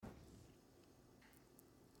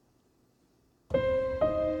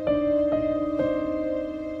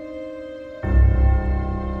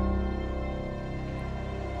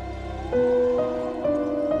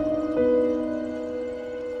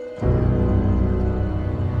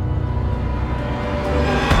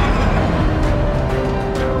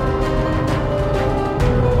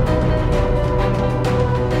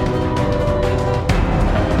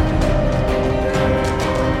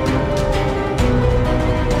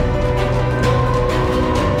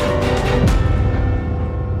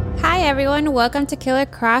everyone. Welcome to Killer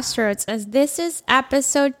Crossroads, as this is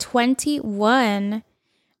episode 21.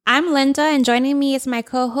 I'm Linda, and joining me is my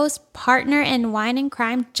co-host, partner in wine and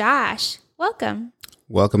crime, Josh. Welcome.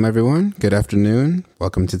 Welcome, everyone. Good afternoon.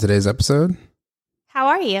 Welcome to today's episode. How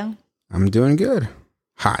are you? I'm doing good.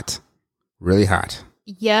 Hot. Really hot.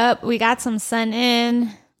 Yep, we got some sun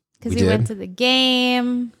in because we went to the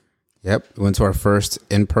game. Yep, we went to our first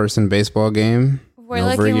in-person baseball game. We're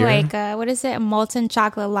looking like, what is it, molten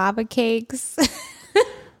chocolate lava cakes?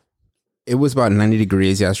 It was about 90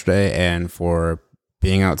 degrees yesterday, and for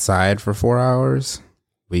being outside for 4 hours,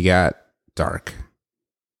 we got dark.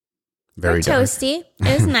 Very dark. Toasty.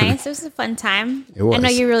 It was nice. It was a fun time. It was. I know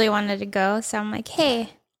you really wanted to go, so I'm like,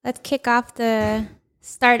 hey, let's kick off the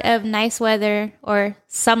start of nice weather or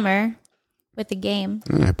summer with the game.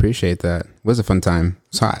 I appreciate that. It was a fun time.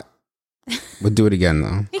 It was hot. We'll do it again,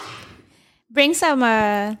 though. Bring some,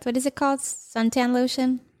 what is it called? Suntan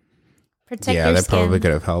lotion? Protect your that skin. probably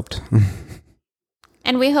could have helped.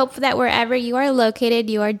 And we hope that wherever you are located,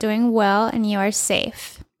 you are doing well and you are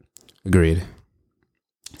safe. Agreed.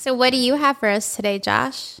 So what do you have for us today,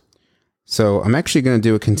 Josh? So I'm actually going to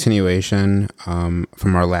do a continuation from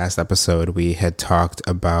our last episode. We had talked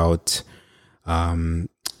about,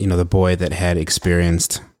 the boy that had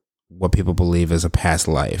experienced what people believe is a past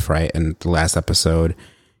life, right? And the last episode,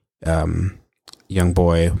 young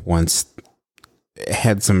boy once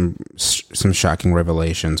had some shocking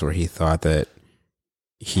revelations where he thought that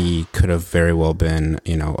he could have very well been,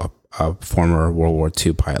 a former World War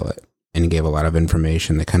II pilot, and gave a lot of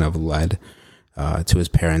information that kind of led to his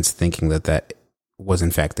parents thinking that was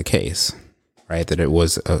in fact the case, right? That it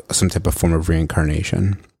was some type of form of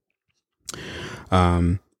reincarnation.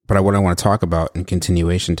 But what I want to talk about in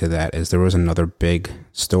continuation to that is there was another big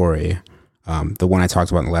story. The one I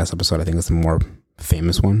talked about in the last episode, I think is the more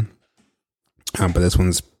famous one. But this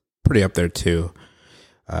one's pretty up there too.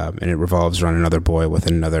 And it revolves around another boy with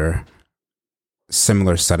another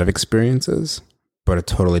similar set of experiences, but a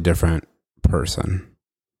totally different person,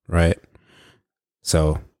 right?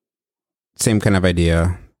 So same kind of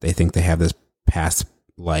idea. They think they have this past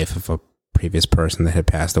life of a previous person that had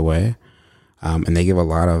passed away. And they give a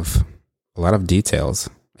lot of details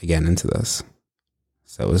again into this.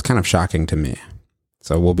 So it was kind of shocking to me.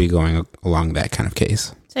 So we'll be going along that kind of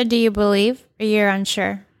case. So do you believe or you're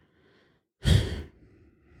unsure?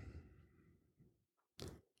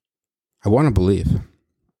 I want to believe.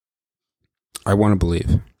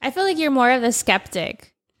 I feel like you're more of a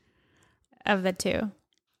skeptic of the two.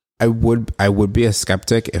 I would be a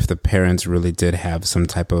skeptic if the parents really did have some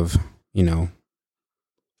type of,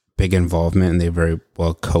 big involvement and they very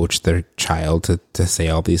well coached their child to say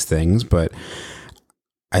all these things. But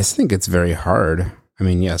I think it's very hard. I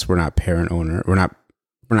mean, yes, we're not we're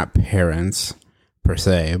not parents per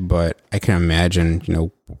se, but I can imagine,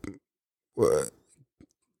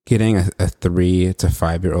 getting a 3 to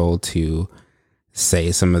 5 year old to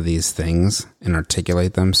say some of these things and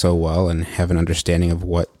articulate them so well and have an understanding of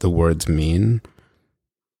what the words mean.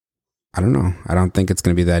 I don't know. I don't think it's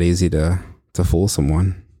going to be that easy to fool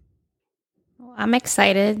someone. Well, I'm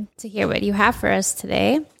excited to hear what you have for us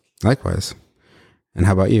today. Likewise. And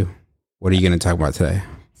how about you? What are you going to talk about today?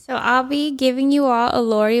 So I'll be giving you all a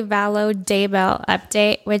Lori Vallow Daybell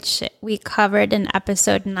update, which we covered in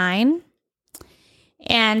episode 9.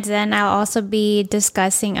 And then I'll also be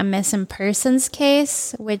discussing a missing persons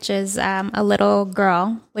case, which is a little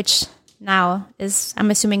girl, which now is,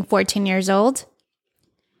 I'm assuming, 14 years old.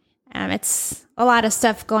 It's a lot of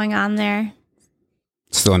stuff going on there.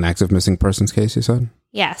 Still an active missing persons case, you said?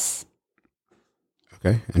 Yes.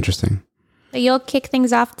 Okay, interesting. So you'll kick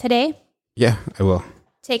things off today? Yeah, I will.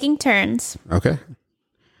 Taking turns. Okay.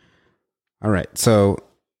 All right. So,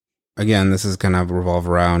 again, this is kind of revolve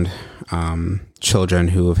around children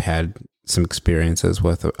who have had some experiences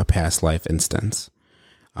with a past life instance.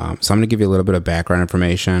 So I'm going to give you a little bit of background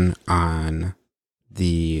information on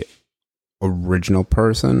the original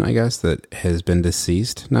person, I guess, that has been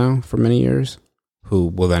deceased now for many years, who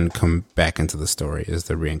will then come back into the story as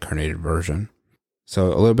the reincarnated version. So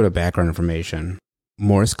a little bit of background information.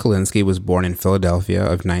 Morris Kalinsky was born in Philadelphia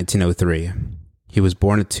of 1903. He was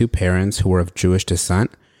born to two parents who were of Jewish descent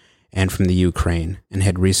and from the Ukraine, and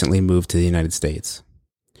had recently moved to the United States.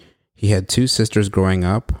 He had two sisters growing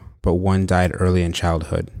up, but one died early in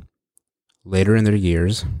childhood. Later in their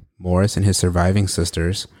years, Morris and his surviving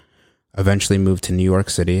sisters eventually moved to New York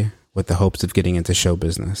City with the hopes of getting into show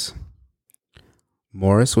business.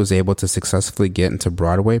 Morris was able to successfully get into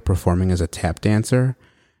Broadway performing as a tap dancer,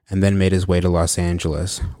 and then made his way to Los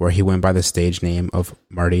Angeles, where he went by the stage name of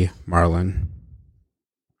Marty Marlin.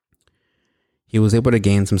 He was able to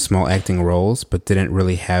gain some small acting roles, but didn't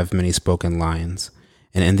really have many spoken lines.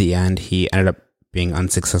 And in the end, he ended up being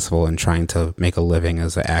unsuccessful in trying to make a living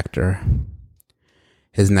as an actor.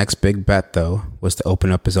 His next big bet, though, was to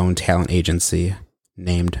open up his own talent agency,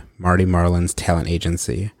 named Marty Marlin's Talent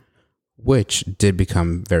Agency, which did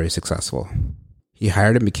become very successful. He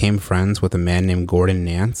hired and became friends with a man named Gordon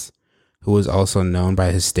Nance, who was also known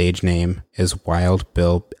by his stage name as Wild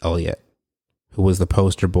Bill Elliott, who was the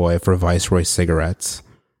poster boy for Viceroy cigarettes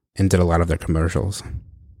and did a lot of their commercials.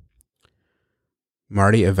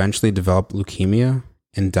 Marty eventually developed leukemia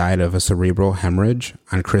and died of a cerebral hemorrhage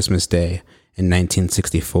on Christmas Day in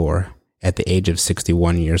 1964 at the age of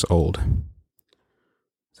 61 years old.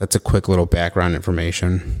 So that's a quick little background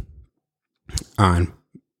information on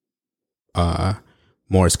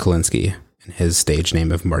Morris Kalinsky and his stage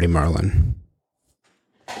name of Marty Marlin.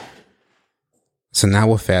 So now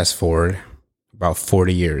we'll fast forward about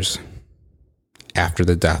 40 years after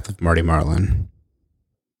the death of Marty Marlin.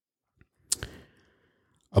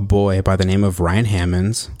 A boy by the name of Ryan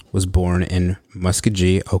Hammonds was born in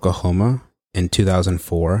Muskogee, Oklahoma in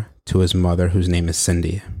 2004 to his mother, whose name is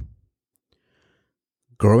Cindy.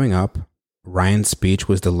 Growing up, Ryan's speech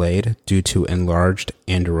was delayed due to enlarged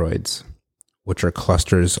androids, which are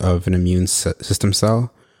clusters of an immune system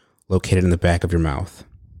cell located in the back of your mouth.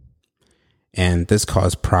 And this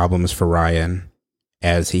caused problems for Ryan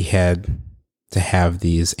as he had to have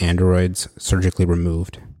these androids surgically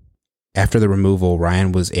removed. After the removal,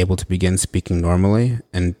 Ryan was able to begin speaking normally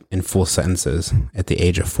and in full sentences at the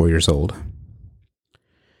age of 4 years old.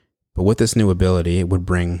 But with this new ability, it would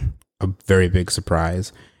bring a very big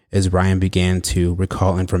surprise as Ryan began to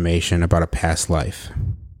recall information about a past life.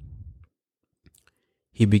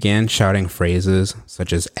 He began shouting phrases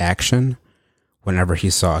such as action whenever he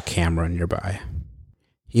saw a camera nearby.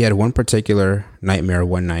 He had one particular nightmare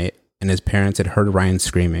one night, and his parents had heard Ryan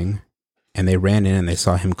screaming, and they ran in and they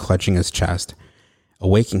saw him clutching his chest,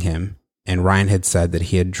 awaking him, and Ryan had said that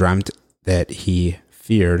he had dreamt that he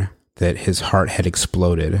feared that his heart had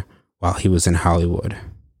exploded while he was in Hollywood.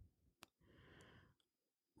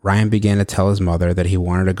 Ryan began to tell his mother that he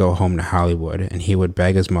wanted to go home to Hollywood, and he would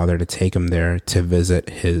beg his mother to take him there to visit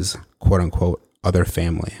his quote-unquote other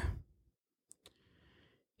family.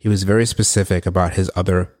 He was very specific about his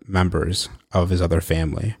other members of his other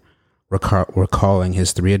family, recalling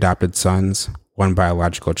his 3 adopted sons, 1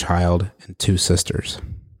 biological child, and 2 sisters.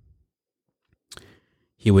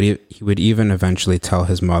 He would even eventually tell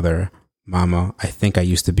his mother, "Mama, I think I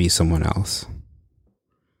used to be someone else."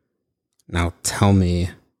 Now tell me,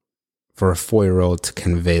 for a 4-year-old to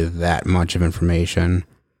convey that much of information,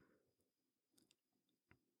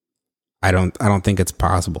 I don't think it's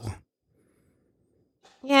possible.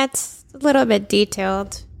 Yeah, it's a little bit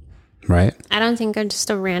detailed. Right? I don't think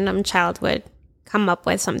just a random child would come up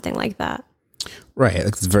with something like that. Right.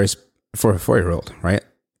 It's very, for a 4-year-old, right?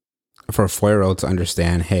 For a 4-year-old to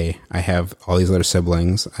understand, hey, I have all these other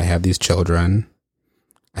siblings. I have these children.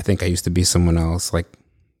 I think I used to be someone else. Like,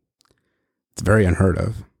 it's very unheard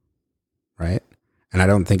of, right? And I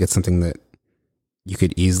don't think it's something that you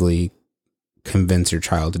could easily convince your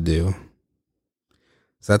child to do.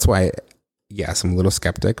 So that's why, yes, I'm a little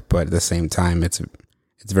skeptic, but at the same time, it's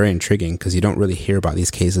very intriguing because you don't really hear about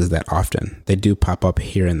these cases that often. They do pop up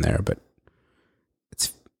here and there, but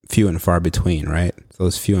it's few and far between, right? So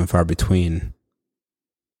those few and far between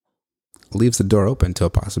leaves the door open to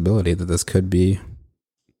a possibility that this could be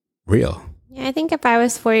real. Yeah, I think if I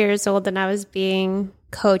was 4 years old and I was being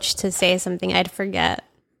coached to say something, I'd forget.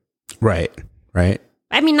 Right.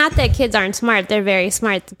 I mean, not that kids aren't smart. They're very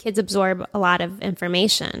smart. The kids absorb a lot of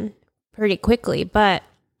information pretty quickly, but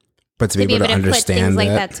to be able to understand put things like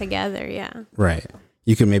that together, yeah. Right.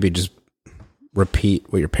 You can maybe just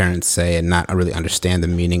repeat what your parents say and not really understand the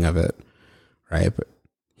meaning of it, right? But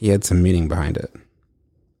he had some meaning behind it.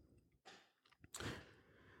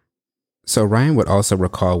 So Ryan would also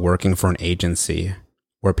recall working for an agency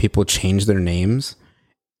where people changed their names,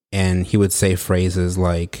 and he would say phrases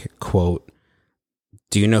like, quote,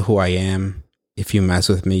 "Do you know who I am? If you mess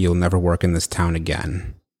with me, you'll never work in this town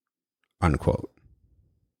again," unquote.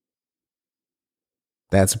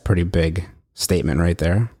 That's a pretty big statement right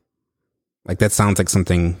there. Like, that sounds like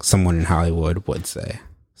something someone in Hollywood would say.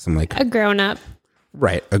 Some like a grown-up.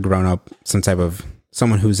 Right, a grown-up, some type of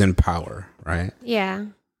someone who's in power, right? Yeah.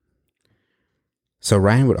 So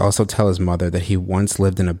Ryan would also tell his mother that he once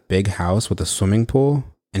lived in a big house with a swimming pool,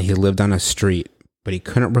 and he lived on a street, but he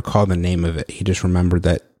couldn't recall the name of it. He just remembered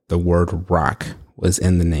that the word rock was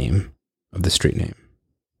in the name of the street name.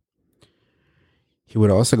 He would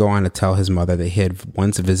also go on to tell his mother that he had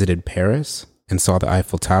once visited Paris and saw the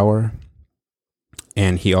Eiffel Tower,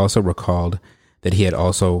 And he also recalled that he had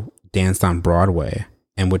also danced on Broadway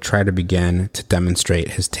and would try to begin to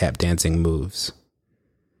demonstrate his tap dancing moves.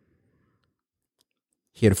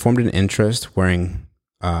 He had formed an interest wearing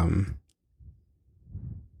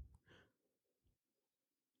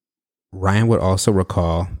Ryan would also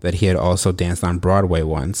recall that he had also danced on Broadway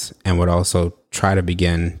once and would also try to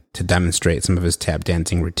begin to demonstrate some of his tap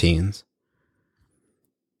dancing routines.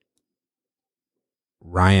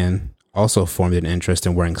 Ryan also formed an interest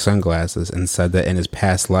in wearing sunglasses and said that in his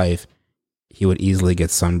past life, he would easily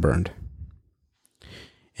get sunburned.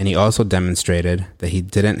 And he also demonstrated that he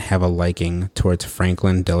didn't have a liking towards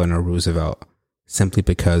Franklin Delano Roosevelt simply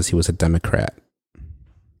because he was a Democrat.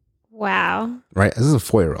 Wow. Right? This is a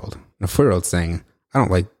 4-year-old. A 4-year-old saying, I don't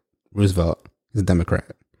like Roosevelt. He's a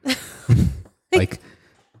Democrat. Like,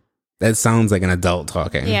 that sounds like an adult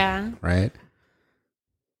talking. Yeah. Right?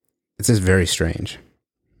 It's just very strange.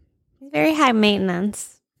 Very high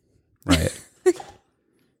maintenance. Right.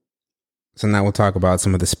 So now we'll talk about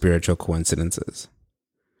some of the spiritual coincidences.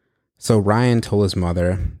 So Ryan told his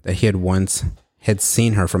mother that he had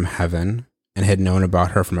seen her from heaven and had known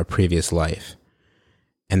about her from a previous life.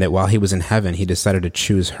 And that while he was in heaven, he decided to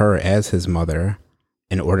choose her as his mother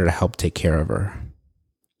in order to help take care of her.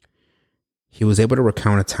 He was able to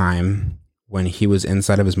recount a time when he was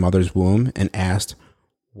inside of his mother's womb and asked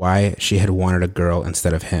why she had wanted a girl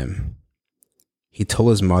instead of him. He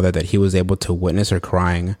told his mother that he was able to witness her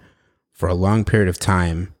crying for a long period of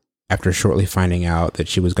time after shortly finding out that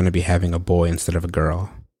she was going to be having a boy instead of a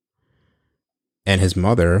girl. And his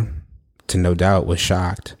mother, to no doubt, was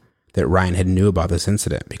shocked that Ryan had knew about this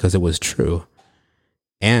incident because it was true.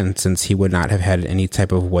 And since he would not have had any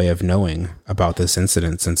type of way of knowing about this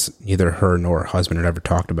incident since neither her nor her husband had ever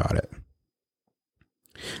talked about it.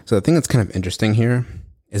 So the thing that's kind of interesting here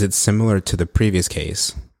is it's similar to the previous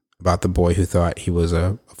case about the boy who thought he was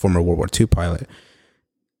a former World War II pilot.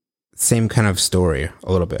 Same kind of story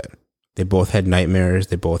a little bit. They both had nightmares.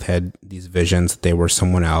 They both had these visions that they were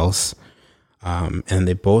someone else. And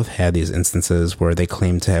they both had these instances where they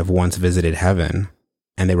claimed to have once visited heaven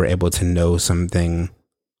and they were able to know something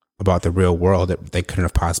about the real world that they couldn't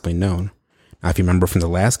have possibly known. Now, if you remember from the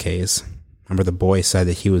last case, remember the boy said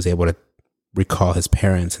that he was able to recall his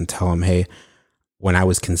parents and tell them, hey, when I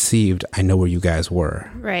was conceived, I know where you guys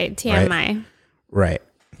were. Right. TMI. Right.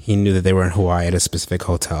 He knew that they were in Hawaii at a specific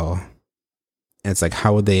hotel. And it's like,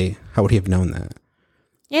 how would he have known that?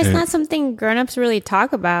 Yeah, it's not something grown-ups really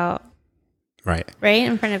talk about. Right. Right?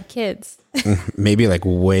 In front of kids. Maybe like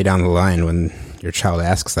way down the line when your child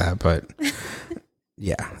asks that, but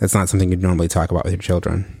yeah, that's not something you'd normally talk about with your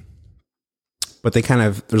children. But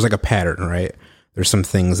there's like a pattern, right? There's some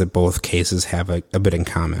things that both cases have a bit in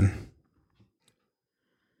common.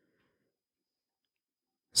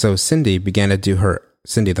 So Cindy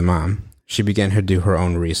the mom, she began to do her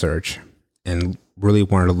own research and really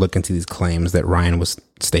wanted to look into these claims that Ryan was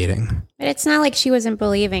stating. But it's not like she wasn't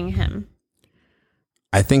believing him.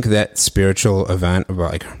 I think that spiritual event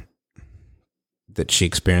about like that she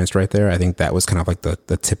experienced right there, I think that was kind of like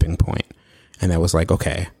the tipping point. And that was like,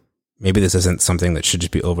 okay, maybe this isn't something that should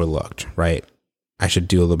just be overlooked, right? I should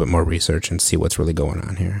do a little bit more research and see what's really going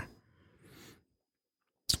on here.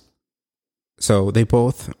 So they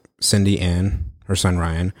both, Cindy and her son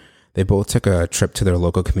Ryan, they both took a trip to their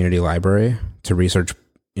local community library to research,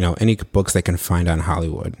 any books they can find on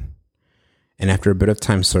Hollywood. And after a bit of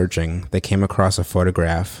time searching, they came across a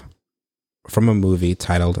photograph from a movie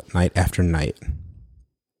titled Night After Night.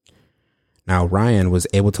 Now, Ryan was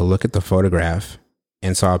able to look at the photograph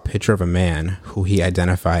and saw a picture of a man who he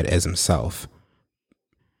identified as himself,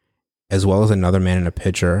 as well as another man in a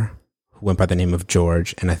picture who went by the name of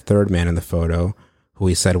George, and a third man in the photo who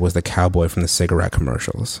he said was the cowboy from the cigarette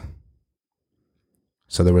commercials.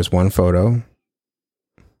 So there was one photo.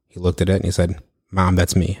 He looked at it and he said, "Mom,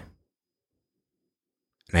 that's me.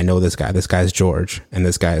 And I know this guy. This guy's George. And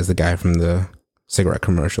this guy is the guy from the cigarette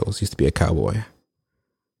commercials. Used to be a cowboy."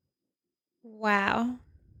 Wow.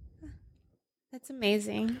 That's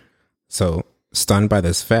amazing. So, stunned by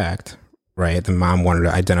this fact, right, the mom wanted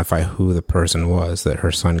to identify who the person was that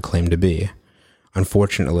her son claimed to be.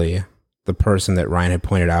 Unfortunately, the person that Ryan had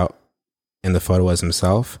pointed out in the photo as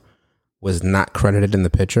himself was not credited in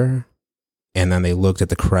the picture. And then they looked at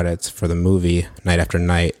the credits for the movie Night After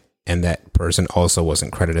Night, and that person also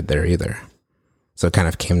wasn't credited there either. So it kind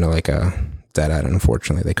of came to like a dead end,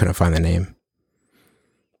 unfortunately. They couldn't find the name.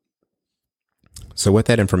 So with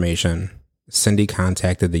that information, Cindy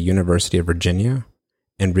contacted the University of Virginia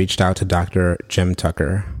and reached out to Dr. Jim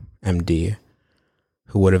Tucker, MD,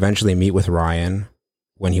 who would eventually meet with Ryan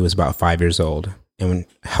when he was about 5 years old and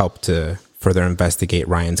help to further investigate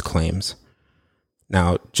Ryan's claims.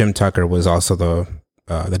 Now, Jim Tucker was also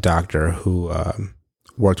the doctor who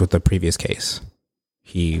worked with the previous case.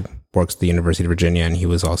 He works at the University of Virginia, and he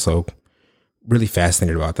was also really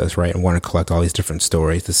fascinated about this, right? And wanted to collect all these different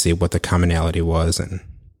stories to see what the commonality was and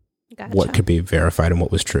what could be verified and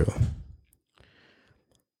what was true.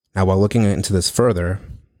 Now, while looking into this further,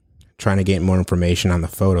 trying to gain more information on the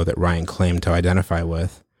photo that Ryan claimed to identify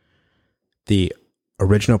with, the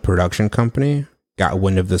original production company got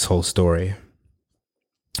wind of this whole story.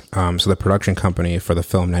 So the production company for the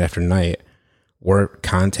film Night After Night were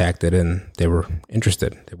contacted, and they were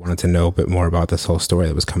interested. They wanted to know a bit more about this whole story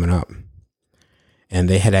that was coming up. And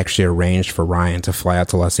they had actually arranged for Ryan to fly out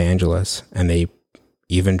to Los Angeles, and they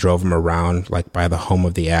even drove him around like by the home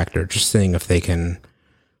of the actor, just seeing if they can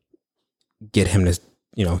get him to,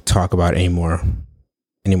 talk about any more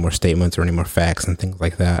statements or any more facts and things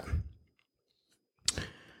like that.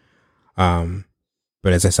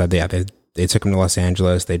 But as I said, they took him to Los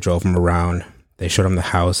Angeles. They drove him around. They showed him the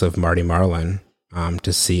house of Marty Marlin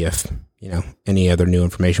to see if, any other new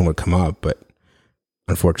information would come up. But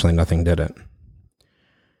unfortunately, nothing didn't.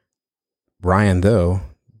 Ryan, though,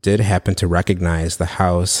 did happen to recognize the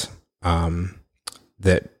house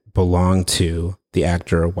that belonged to the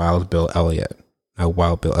actor Wild Bill Elliott. Now,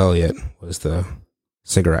 Wild Bill Elliott was the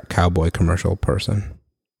cigarette cowboy commercial person.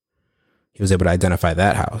 He was able to identify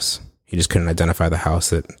that house. He just couldn't identify the house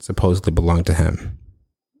that supposedly belonged to him.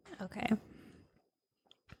 Okay.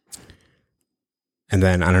 And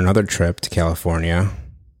then on another trip to California,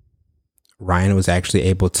 Ryan was actually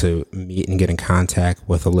able to meet and get in contact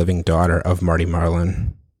with a living daughter of Marty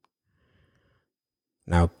Marlin.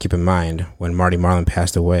 Now, keep in mind, when Marty Marlin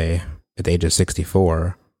passed away at the age of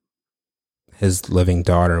 64, his living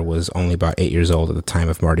daughter was only about 8 years old at the time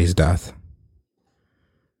of Marty's death.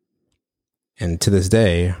 And to this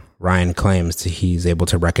day, Ryan claims he's able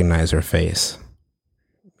to recognize her face.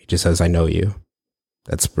 He just says, "I know you."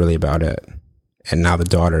 That's really about it. And now the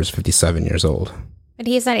daughter is 57 years old. But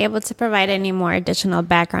he's not able to provide any more additional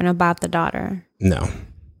background about the daughter. No.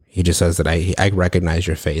 He just says that I recognize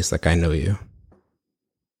your face, like I know you.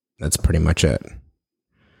 That's pretty much it.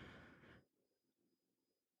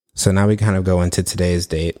 So now we kind of go into today's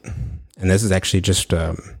date. And this is actually just,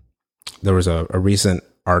 there was a recent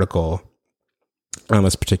article on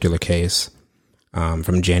this particular case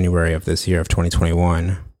from January of this year of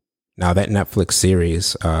 2021. Now that Netflix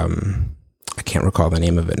series, I can't recall the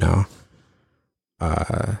name of it now.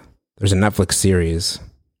 There's a Netflix series.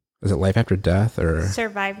 Is it Life After Death or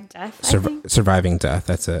Surviving Death? Surviving Death.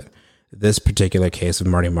 That's it. This particular case of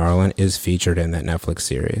Marty Marlin is featured in that Netflix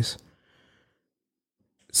series.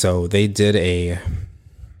 So they did a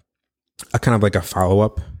kind of like a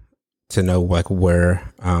follow-up to know like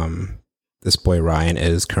where this boy Ryan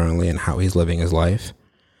is currently and how he's living his life.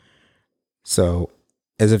 So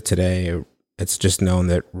as of today, it's just known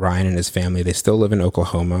that Ryan and his family, they still live in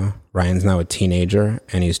Oklahoma. Ryan's now a teenager,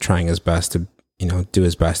 and he's trying his best to, do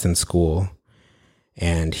his best in school.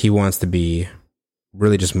 And he wants to be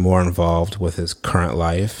really just more involved with his current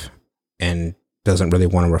life and doesn't really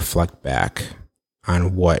want to reflect back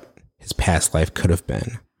on what his past life could have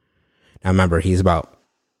been. Now, remember, he's about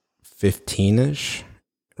 15-ish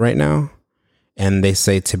right now. And they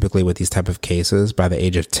say typically with these type of cases, by the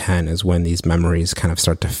age of 10 is when these memories kind of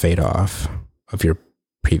start to fade off of your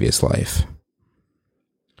previous life.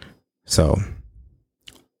 So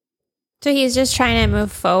he's just trying to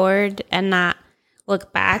move forward and not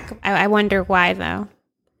look back. I wonder why, though.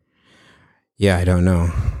 Yeah, I don't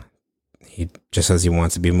know. He just says he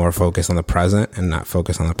wants to be more focused on the present and not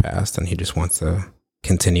focus on the past, and he just wants to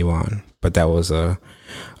continue on. But that was a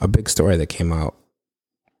big story that came out.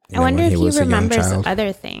 I wonder if he remembers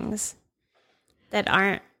other things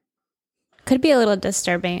that could be a little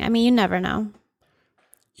disturbing. I mean, you never know.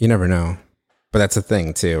 You never know. But that's the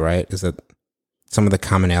thing too, right? Is that some of the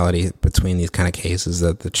commonality between these kind of cases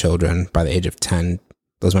that the children by the age of 10,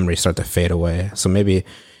 those memories start to fade away. So maybe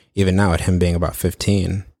even now at him being about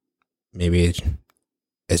 15, maybe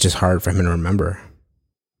it's just hard for him to remember.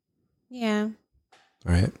 Yeah.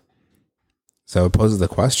 Right? So it poses the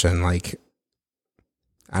question, like,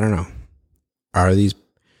 I don't know.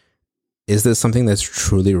 Is this something that's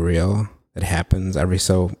truly real that happens every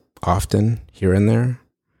so often here and there?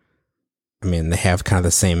 I mean, they have kind of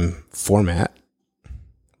the same format,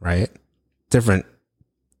 right? Different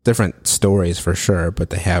stories for sure,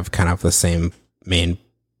 but they have kind of the same main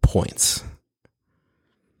points.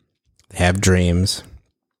 They have dreams.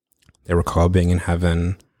 They recall being in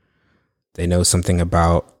heaven. They know something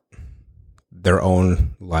about their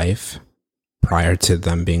own life prior to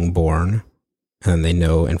them being born. and then they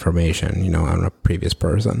know information, on a previous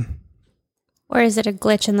person. Or is it a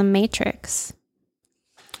glitch in the matrix?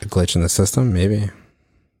 A glitch in the system? Maybe.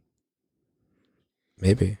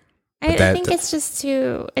 I think it's just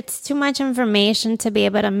too much information to be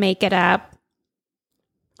able to make it up.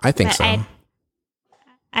 I think so.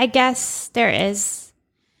 I guess there is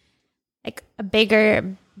like a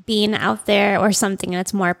bigger being out there or something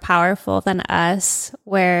that's more powerful than us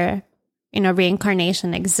where,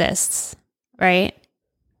 reincarnation exists, right?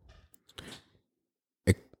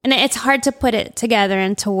 And it's hard to put it together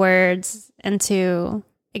into words, into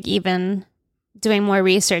like even doing more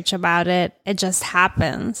research about it. It just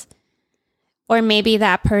happens. Or maybe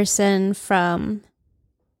that person from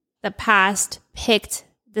the past picked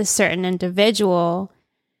this certain individual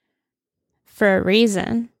for a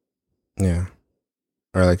reason. Yeah.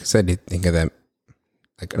 Or like I said, you think of that,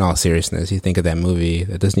 like in all seriousness, you think of that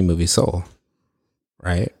Disney movie Soul,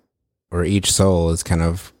 right? Where each soul is kind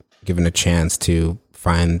of given a chance to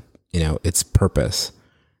find, its purpose,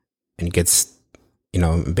 and it gets,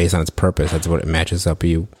 based on its purpose, that's what it matches up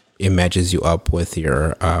you. It matches you up with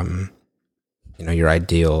your, your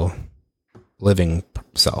ideal living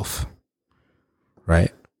self,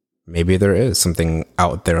 right? Maybe there is something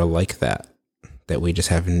out there like that we just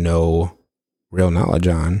have no real knowledge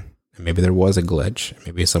on. And maybe there was a glitch.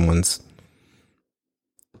 Maybe someone's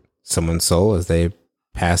soul, as they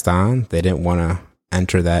passed on, they didn't want to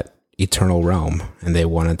enter that eternal realm, and they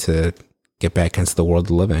wanted to get back into the world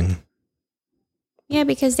of living. Yeah,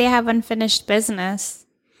 because they have unfinished business.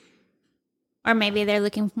 Or maybe they're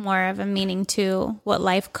looking for more of a meaning to what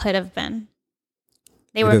life could have been.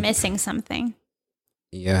 They were missing something.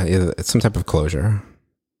 Yeah, it's some type of closure.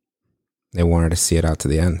 They wanted to see it out to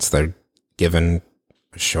the end. So they're given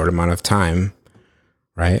a short amount of time,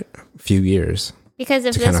 right? A few years. Because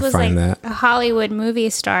if this was like a Hollywood movie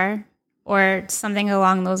star or something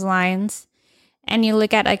along those lines, and you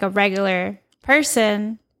look at like a regular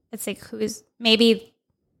person, it's like who's maybe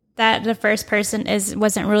that the first person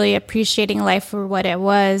wasn't really appreciating life for what it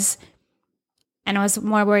was, and was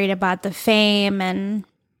more worried about the fame and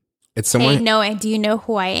do you know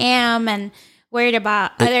who I am, and worried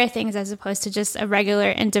about other things as opposed to just a regular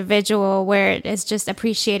individual where it is just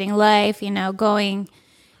appreciating life, going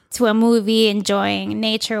to a movie, enjoying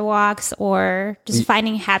nature walks, or just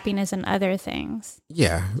finding happiness in other things.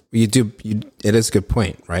 Yeah, you do. It is a good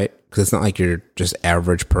point, right? Because it's not like you're just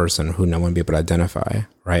average person who no one would be able to identify,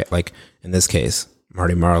 right? Like in this case,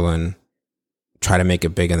 Marty Marlin tried to make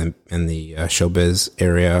it big in the showbiz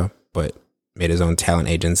area, but made his own talent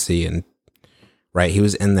agency, and right, he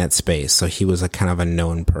was in that space, so he was a kind of a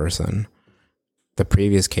known person. The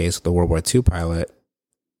previous case, the World War II pilot,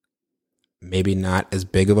 maybe not as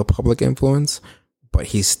big of a public influence, but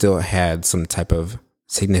he still had some type of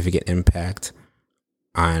significant impact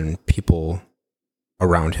on people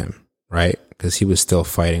around him, right? Because he was still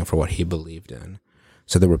fighting for what he believed in.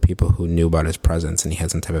 So there were people who knew about his presence, and he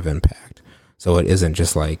had some type of impact. So it isn't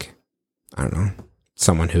just like, I don't know,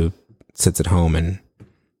 someone who sits at home and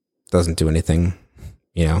doesn't do anything,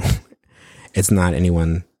 It's not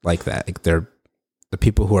anyone like that. Like the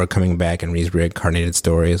people who are coming back in these reincarnated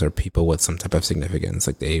stories are people with some type of significance.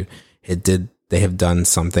 Like they have done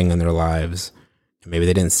something in their lives, and maybe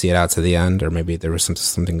they didn't see it out to the end, or maybe there was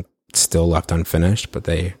something still left unfinished, but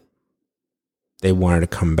they wanted to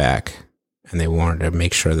come back, and they wanted to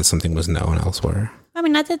make sure that something was known elsewhere. I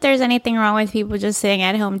mean, not that there's anything wrong with people just sitting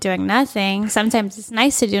at home doing nothing. Sometimes it's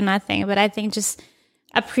nice to do nothing, but I think just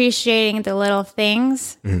appreciating the little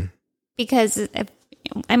things, because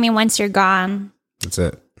once you're gone, that's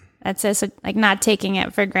it. So like not taking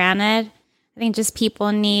it for granted. I think just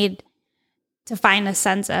people need to find a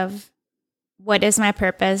sense of what is my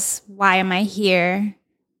purpose? Why am I here?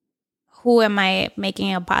 Who am I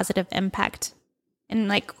making a positive impact? And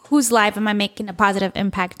like whose life am I making a positive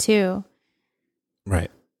impact to?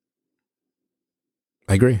 Right.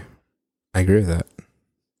 I agree with that.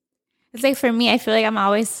 It's like for me, I feel like I'm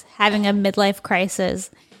always having a midlife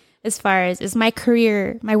crisis as far as, is my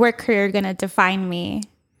work career going to define me?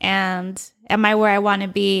 And am I where I want to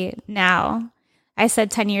be now? I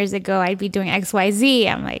said 10 years ago I'd be doing XYZ.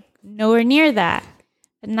 I'm like nowhere near that.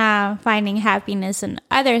 But now I'm finding happiness in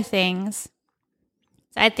other things.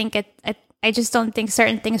 So I think I just don't think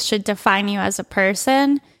certain things should define you as a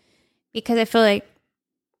person, because I feel like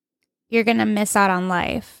you're going to miss out on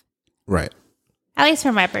life. Right. At least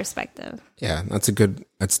from my perspective. Yeah, that's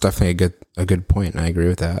definitely a good point, and I agree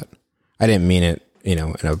with that. I didn't mean it,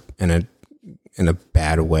 in a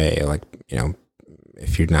bad way. Like,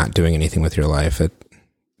 if you're not doing anything with your life, it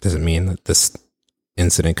doesn't mean that this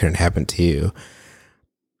incident couldn't happen to you.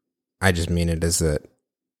 I just mean it as that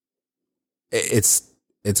it's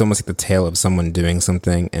almost like the tale of someone doing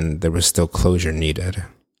something and there was still closure needed.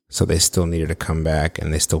 So they still needed to come back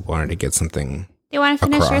and they still wanted to get something. They want to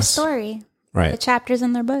finish their across. story. Right. The chapters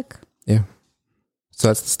in their book. Yeah. So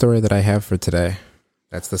that's the story that I have for today.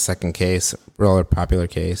 That's the second case, rather popular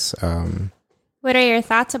case. What are your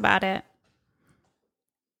thoughts about it?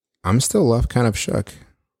 I'm still left kind of shook.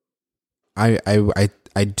 I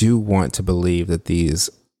do want to believe that these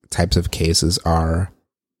types of cases are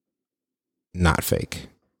not fake.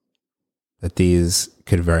 That these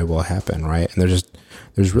could very well happen, right? And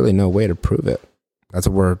there's really no way to prove it. That's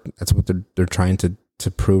what they're trying to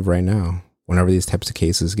prove right now. Whenever these types of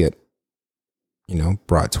cases get,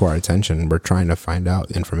 brought to our attention, we're trying to find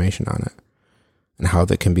out information on it and how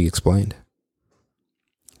that can be explained.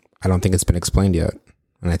 I don't think it's been explained yet.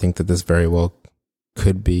 And I think that this very well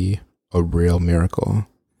could be a real miracle.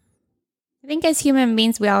 I think as human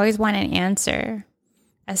beings, we always want an answer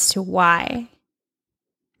as to why.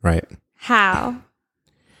 Right. How?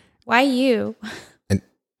 Why you? And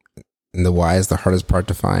the why is the hardest part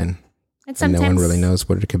to find. And no one really knows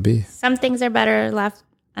what it could be. Some things are better left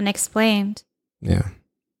unexplained. Yeah.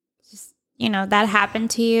 Just, that happened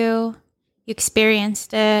to you. You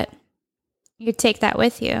experienced it. You take that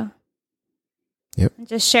with you. Yep. And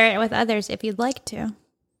just share it with others if you'd like to.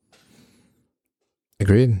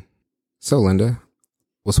 Agreed. So, Linda,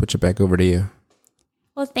 we'll switch it back over to you.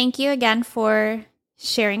 Well, thank you again for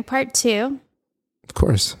sharing part 2. Of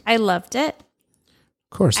course. I loved it.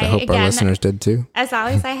 Of course. I hope our listeners did too. As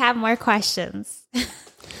always, I have more questions.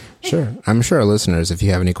 Sure. I'm sure our listeners, if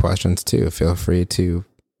you have any questions too, feel free to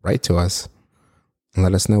write to us and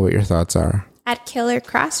let us know what your thoughts are. At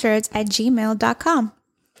killercrossroads@gmail.com.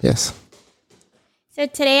 Yes. So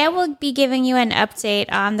today I will be giving you an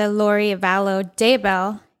update on the Lori Vallow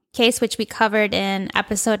Daybell case, which we covered in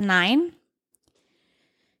episode 9.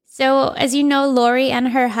 So as you know, Lori and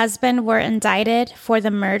her husband were indicted for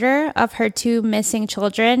the murder of her 2 missing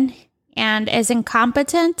children and is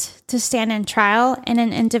incompetent to stand in trial in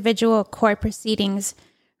an individual court proceedings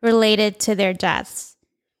related to their deaths.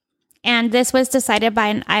 And this was decided by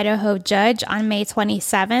an Idaho judge on May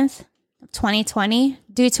 27th, 2020,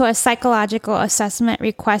 due to a psychological assessment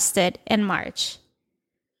requested in March.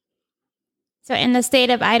 So in the state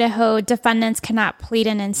of Idaho, defendants cannot plead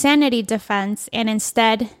an insanity defense and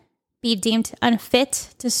instead be deemed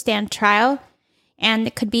unfit to stand trial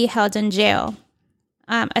and could be held in jail,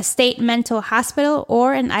 a state mental hospital,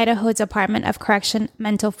 or an Idaho Department of Correction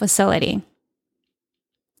mental facility.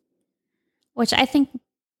 Which I think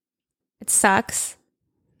it sucks.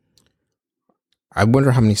 I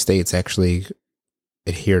wonder how many states actually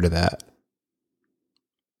adhere to that.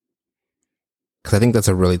 Because I think that's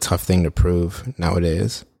a really tough thing to prove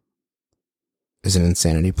nowadays, is an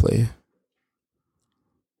insanity plea.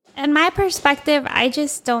 In my perspective, I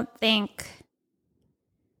just don't think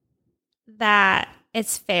that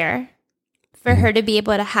it's fair for her to be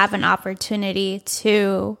able to have an opportunity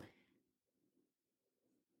to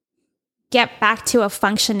get back to a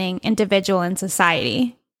functioning individual in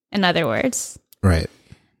society, in other words. Right.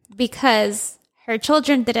 Because her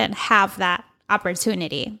children didn't have that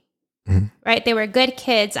opportunity. Mm-hmm. Right? They were good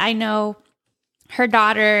kids. I know her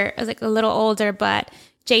daughter is like a little older, but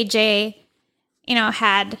JJ,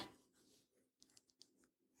 had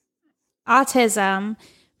autism,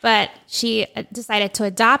 but she decided to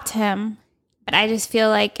adopt him. But I just feel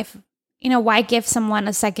like why give someone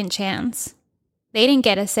a second chance? They didn't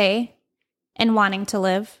get a say in wanting to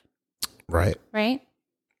live. Right. Right?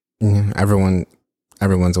 Yeah,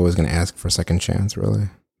 everyone's always going to ask for a second chance, really.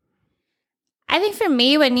 I think for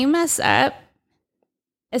me, when you mess up,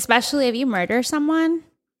 especially if you murder someone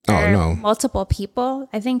or multiple people,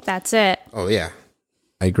 I think that's it. Oh, yeah.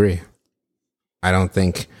 I agree. I don't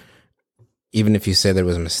think, even if you say there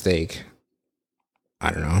was a mistake,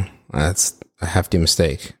 I don't know, that's a hefty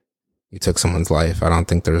mistake. You took someone's life. I don't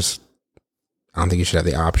think you should have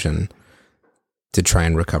the option to try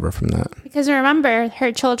and recover from that. Because remember,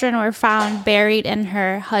 her children were found buried in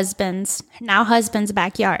her now husband's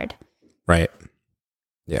backyard. Right.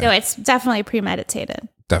 Yeah. So it's definitely premeditated.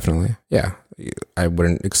 Definitely. Yeah. I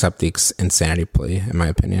wouldn't accept the insanity plea, in my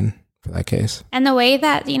opinion, for that case. And the way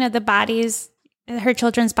that, the bodies, her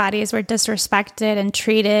children's bodies were disrespected and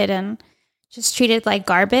just treated like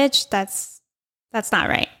garbage, that's not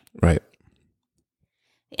right. Right.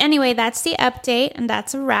 Anyway, that's the update, and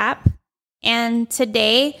that's a wrap. And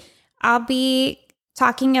today I'll be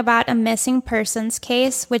talking about a missing persons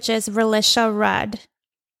case, which is Relisha Rudd.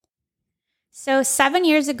 So 7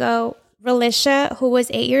 years ago, Relisha, who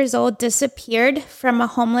was 8 years old, disappeared from a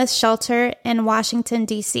homeless shelter in Washington,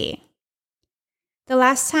 D.C. The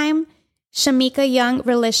last time Shamika Young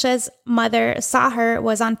Relisha's mother saw her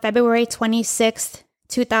was on February 26th,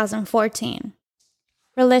 2014.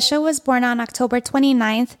 Relisha was born on October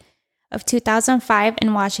 29th of 2005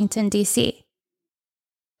 in Washington, D.C.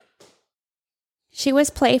 She was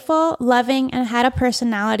playful, loving, and had a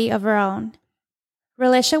personality of her own.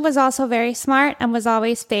 Relisha was also very smart and was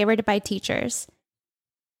always favored by teachers.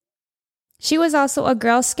 She was also a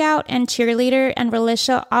Girl Scout and cheerleader, and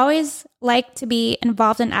Relisha always liked to be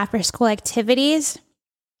involved in after-school activities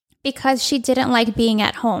because she didn't like being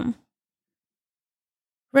at home.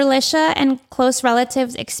 Relisha and close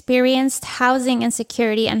relatives experienced housing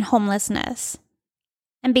insecurity and homelessness.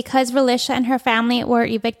 And because Relisha and her family were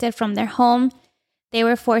evicted from their home, they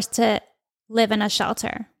were forced to live in a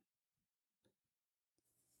shelter.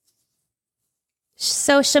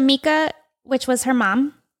 So Shamika, which was her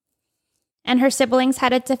mom, and her siblings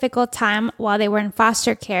had a difficult time while they were in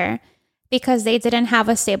foster care because they didn't have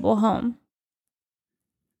a stable home.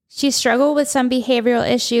 She struggled with some behavioral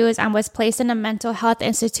issues and was placed in a mental health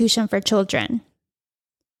institution for children.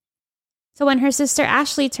 So when her sister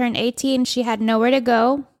Ashley turned 18, she had nowhere to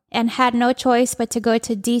go and had no choice but to go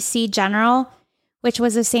to DC General, which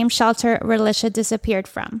was the same shelter Relisha disappeared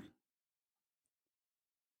from.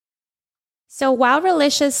 So while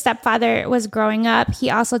Relisha's stepfather was growing up, he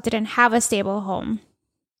also didn't have a stable home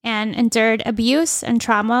and endured abuse and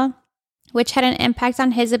trauma, which had an impact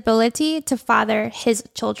on his ability to father his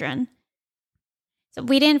children. So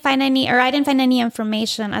I didn't find any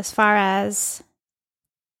information as far as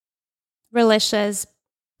Relisha's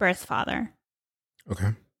birth father. Okay.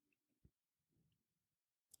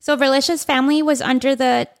 So Relisha's family was under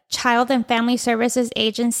the Child and Family Services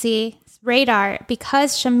Agency's radar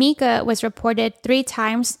because Shamika was reported 3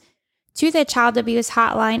 times to the child abuse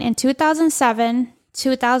hotline in 2007,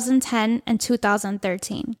 2010, and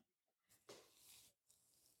 2013.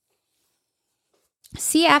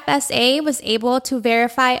 CFSA was able to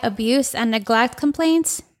verify abuse and neglect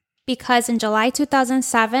complaints because in July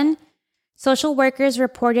 2007, social workers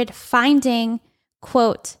reported finding,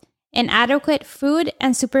 quote, inadequate food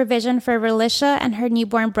and supervision for Relisha and her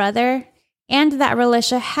newborn brother, and that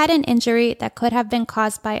Relisha had an injury that could have been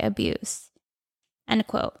caused by abuse, end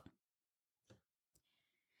quote.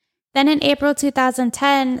 Then in April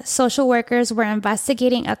 2010, social workers were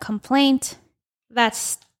investigating a complaint that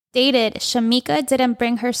stated Shamika didn't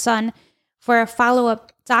bring her son for a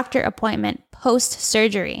follow-up doctor appointment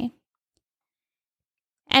post-surgery.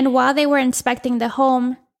 And while they were inspecting the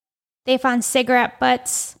home, they found cigarette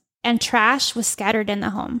butts and trash was scattered in the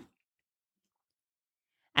home.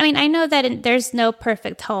 I mean, I know that there's no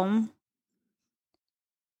perfect home,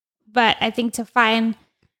 but I think to find,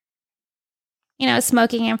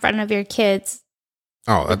 smoking in front of your kids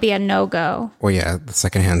would be a no-go. Well, yeah, the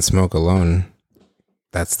secondhand smoke alone,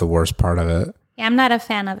 that's the worst part of it. Yeah, I'm not a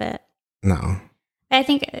fan of it. No. I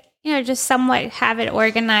think, just somewhat have it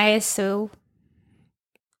organized so,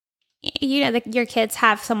 your kids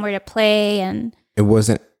have somewhere to play. And It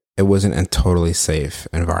wasn't a totally safe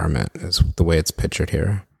environment is the way it's pictured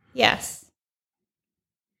here. Yes.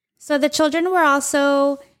 So the children were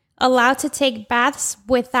also allowed to take baths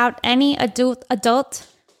without any adult.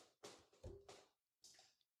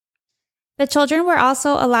 The children were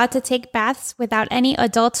also allowed to take baths without any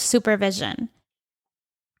adult supervision.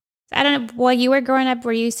 I don't know, while you were growing up,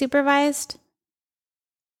 were you supervised?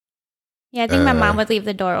 Yeah, I think my mom would leave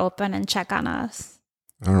the door open and check on us.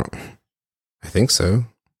 I think so.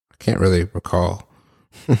 I can't really recall.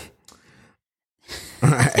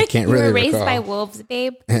 I can't really recall. You were raised by wolves,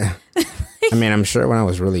 babe. Yeah. I mean, I'm sure when I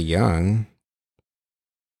was really young,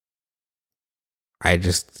 I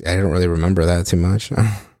don't really remember that too much.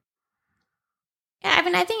 Yeah, I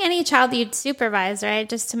mean, I think any child you'd supervise, right?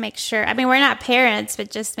 Just to make sure. I mean, we're not parents, but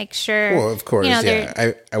just make sure. Well, of course,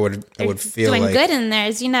 yeah. I would feel doing like good in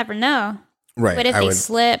theirs. You never know, right? But if they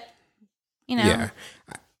slip, yeah,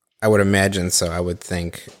 I would imagine so. I would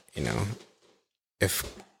think,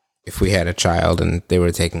 if we had a child and they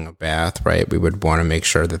were taking a bath, right, we would want to make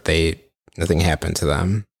sure that nothing happened to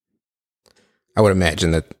them. I would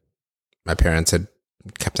imagine that my parents had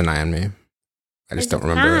kept an eye on me. I just don't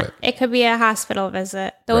remember it. It could be a hospital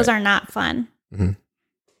visit. Those are not fun. Mm-hmm.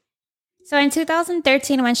 So in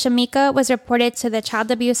 2013, when Shamika was reported to the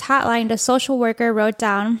child abuse hotline, the social worker wrote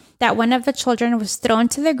down that one of the children was thrown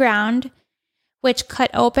to the ground, which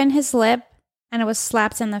cut open his lip, and it was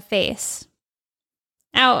slapped in the face.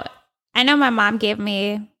 Now, I know my mom gave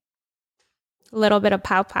me a little bit of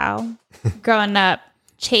pow-pow growing up,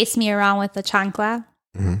 chased me around with the chancla.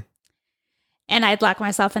 Mm-hmm. And I'd lock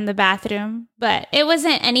myself in the bathroom. But it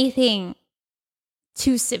wasn't anything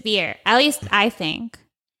too severe. At least I think.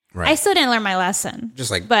 Right. I still didn't learn my lesson.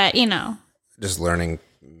 But just learning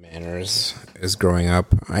manners as growing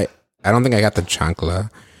up. I don't think I got the chancla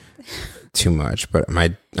too much, but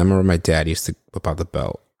I remember my dad used to whip out the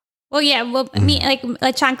belt. Well, yeah, like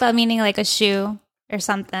chancla meaning like a shoe or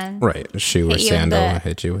something. Right, a shoe or sandal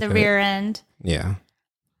hit you with the rear end. Yeah.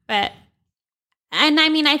 But, and I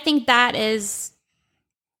mean, I think that is,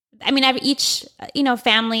 I mean, each,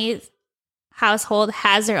 family, household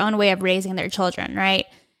has their own way of raising their children, right?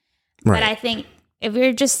 But I think if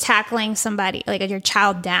you're just tackling somebody, like your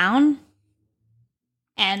child down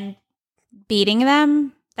and beating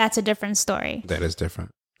them, that's a different story. That is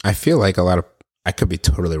different. I feel like I could be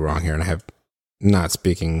totally wrong here, and I have not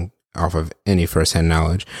speaking off of any firsthand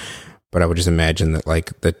knowledge, but I would just imagine that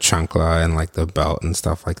like the chancla and like the belt and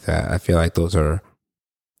stuff like that, I feel like those are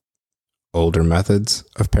older methods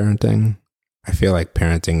of parenting. I feel like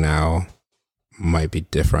parenting now might be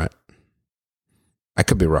different. I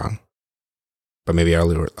could be wrong, but maybe our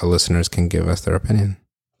listeners can give us their opinion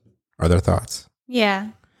or their thoughts.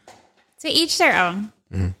 Yeah. To each their own.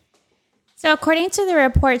 Mm-hmm. So according to the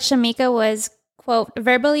report, Shamika was, quote,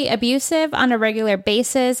 verbally abusive on a regular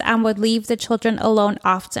basis and would leave the children alone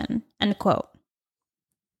often, end quote.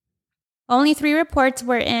 Only 3 reports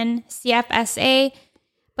were in CFSA,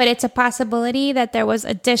 but it's a possibility that there was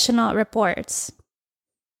additional reports.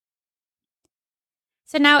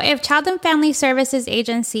 So now if Child and Family Services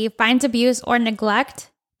Agency finds abuse or neglect,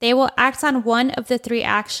 they will act on one of the 3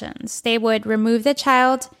 actions. They would remove the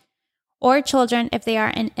child or children if they are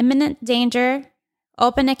in imminent danger,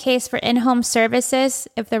 open a case for in-home services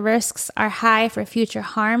if the risks are high for future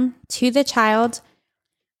harm to the child,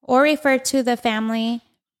 or refer the family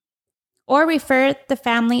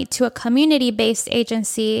to a community-based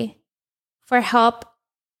agency for help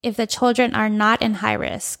if the children are not in high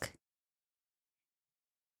risk.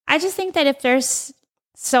 I just think that if there's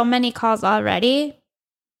so many calls already,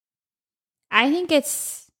 I think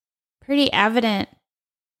it's pretty evident.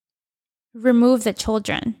 Remove the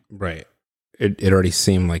children. Right. It already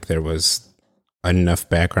seemed like there was enough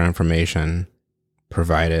background information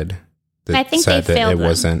provided that I think said they that failed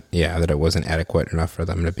that it wasn't adequate enough for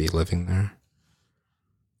them to be living there.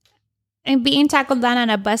 And being tackled down on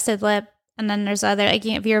a busted lip, and then there's other, like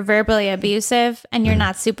if you're verbally abusive and you're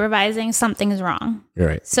not supervising, something's wrong. You're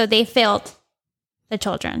right. So they failed the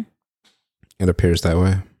children. It appears that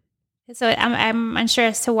way. So I'm unsure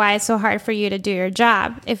as to why it's so hard for you to do your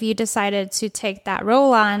job. If you decided to take that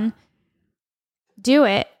role on, do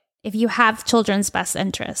it if you have children's best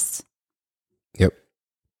interests. Yep.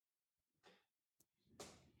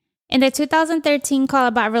 In the 2013 call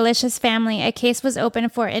about Relicia's family, a case was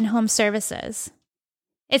opened for in-home services.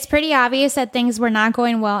 It's pretty obvious that things were not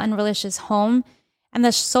going well in Relicia's home, and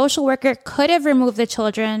the social worker could have removed the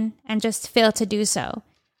children and just failed to do so.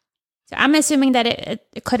 So I'm assuming that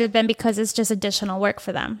it could have been because it's just additional work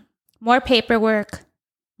for them. More paperwork,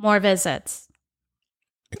 more visits.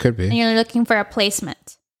 It could be. And you're looking for a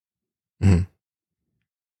placement. Mm-hmm.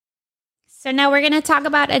 So now we're going to talk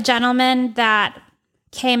about a gentleman that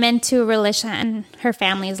came into Relicia and her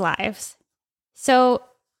family's lives. So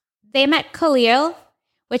they met Khalil,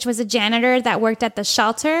 which was a janitor that worked at the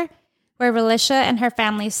shelter where Relicia and her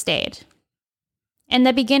family stayed. In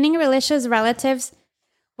the beginning, Relicia's relatives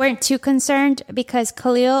weren't too concerned because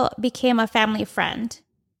Khalil became a family friend.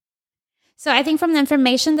 So I think from the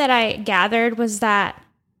information that I gathered was that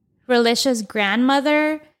Relicia's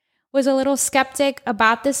grandmother was a little skeptic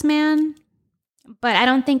about this man, but I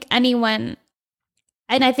don't think anyone,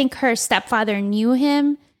 and I think her stepfather knew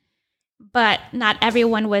him, but not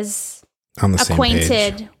everyone was on the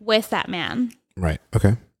acquainted with that man. Right.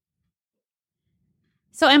 Okay.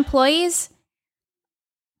 So employees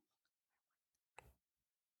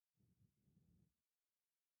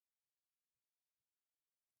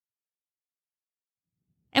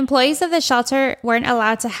of the shelter weren't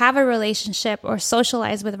allowed to have a relationship or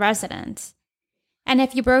socialize with residents. And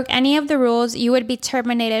if you broke any of the rules, you would be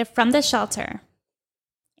terminated from the shelter.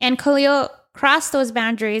 And Khalil crossed those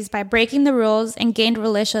boundaries by breaking the rules and gained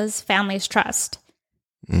Relicia's family's trust.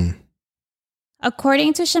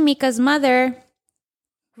 According to Shamika's mother,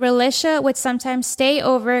 Relicia would sometimes stay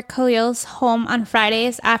over Khalil's home on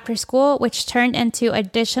Fridays after school, which turned into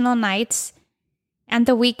additional nights and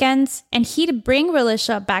the weekends, and he'd bring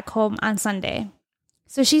Relicia back home on Sunday.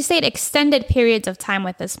 So she stayed extended periods of time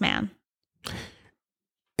with this man.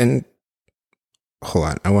 And hold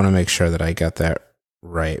on, I want to make sure that I got that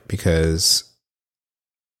right, because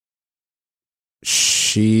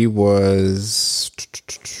she was,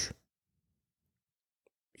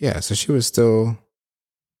 so she was still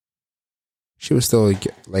She was still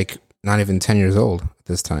like not even 10 years old at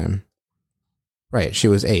this time. Right. She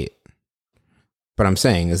was 8. But I'm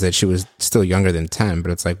saying is that she was still younger than 10,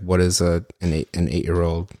 but it's like, what is an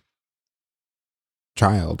 8-year-old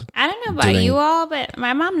child? I don't know about you all, but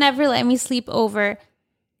my mom never let me sleep over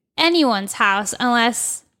anyone's house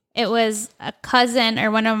unless it was a cousin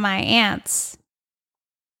or one of my aunt's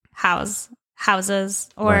houses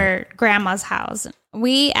or grandma's house.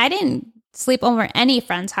 I didn't sleep over any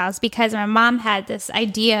friend's house because my mom had this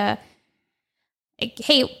idea, like,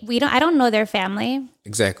 hey, I don't know their family.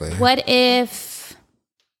 Exactly. What if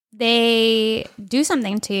they do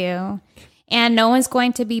something to you and no one's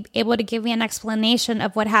going to be able to give me an explanation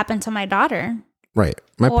of what happened to my daughter? Right.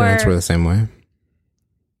 My parents were the same way.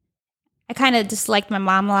 I kind of disliked my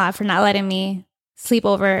mom a lot for not letting me sleep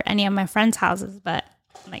over any of my friends' houses, but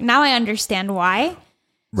like now I understand why.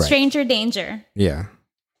 Right. Stranger danger. Yeah.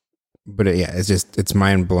 But it's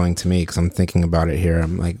mind blowing to me because I'm thinking about it here.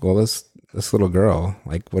 I'm like, well, this little girl,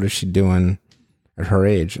 like, what is she doing at her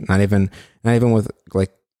age? Not even with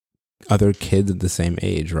like other kids at the same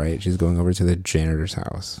age, right? She's going over to the janitor's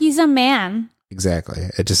house. He's a man. Exactly.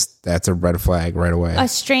 That's a red flag right away. A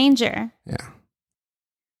stranger. Yeah.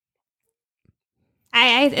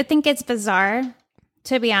 I think it's bizarre,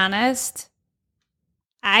 to be honest.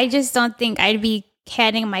 I just don't think I'd be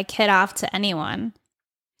handing my kid off to anyone.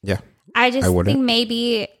 Yeah. I think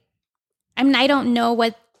maybe, I don't know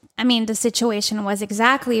what, the situation was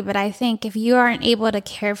exactly, but I think if you aren't able to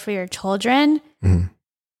care for your children,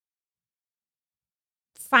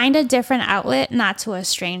 find a different outlet, not to a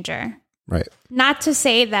stranger. Right. Not to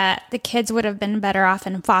say that the kids would have been better off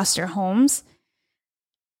in foster homes,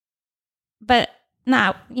 but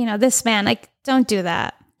not, this man, like, don't do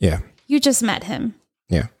that. Yeah. You just met him.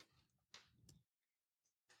 Yeah.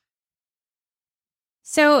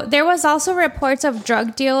 So there was also reports of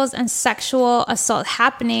drug deals and sexual assault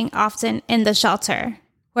happening often in the shelter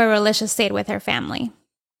where Relisha stayed with her family.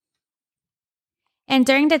 And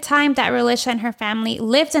during the time that Relisha and her family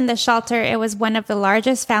lived in the shelter, it was one of the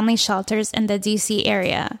largest family shelters in the DC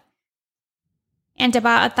area. And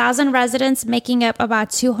about 1,000 residents, making up about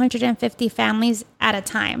 250 families at a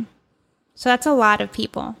time. So that's a lot of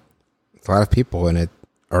people. It's a lot of people, and it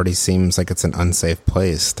already seems like it's an unsafe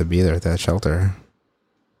place to be there at that shelter.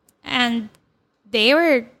 And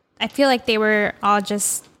I feel like they were all it's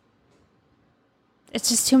just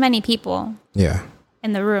too many people. Yeah.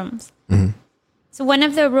 In the rooms. Mm-hmm. So one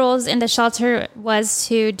of the rules in the shelter was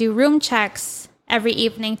to do room checks every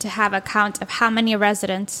evening to have a count of how many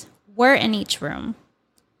residents were in each room.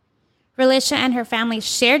 Relisha and her family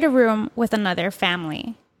shared a room with another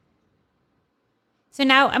family. So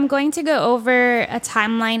now I'm going to go over a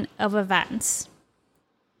timeline of events.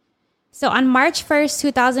 So on March 1st,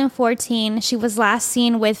 2014, she was last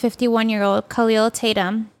seen with 51-year-old Khalil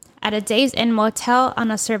Tatum at a Days Inn motel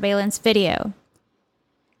on a surveillance video.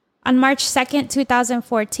 On March 2nd,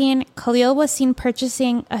 2014, Khalil was seen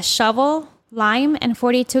purchasing a shovel, lime, and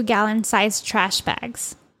 42-gallon sized trash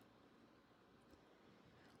bags.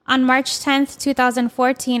 On March 10th,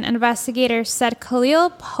 2014, investigators said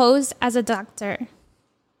Khalil posed as a doctor.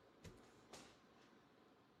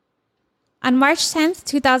 On March 10th,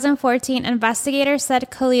 2014, investigators said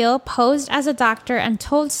Khalil posed as a doctor and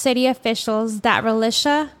told city officials that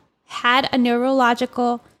Relisha had a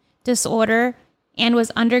neurological disorder and was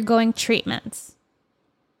undergoing treatments.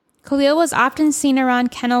 Khalil was often seen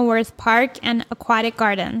around Kenilworth Park and Aquatic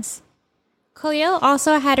Gardens. Khalil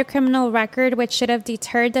also had a criminal record which should have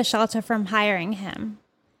deterred the shelter from hiring him.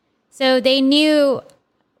 So they knew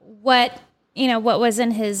what was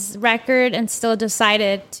in his record and still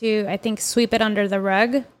decided to, I think, sweep it under the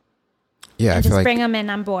rug. Yeah, and just bring him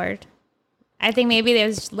in on board. I think maybe there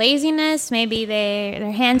was laziness. Maybe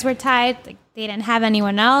their hands were tied. Like they didn't have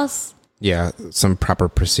anyone else. Yeah, some proper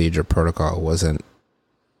procedure protocol wasn't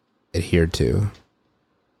adhered to.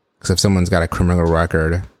 Because if someone's got a criminal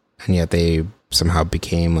record and yet they somehow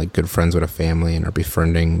became like good friends with a family and are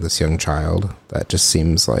befriending this young child, that just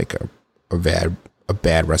seems like a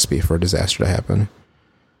bad recipe for a disaster to happen.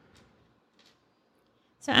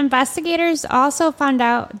 So investigators also found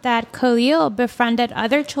out that Khalil befriended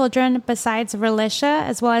other children besides Relisha,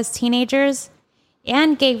 as well as teenagers,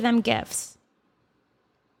 and gave them gifts.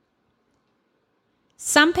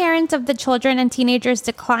 Some parents of the children and teenagers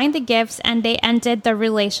declined the gifts and they ended the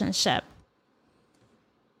relationship.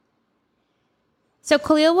 So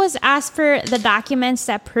Khalil was asked for the documents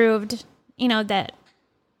that proved, that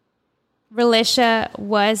Relisha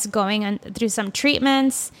was going through some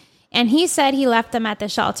treatments, and he said he left them at the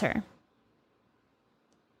shelter.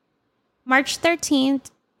 On March 13th,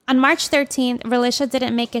 On March 13th, Relisha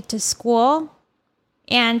didn't make it to school,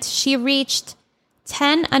 and she reached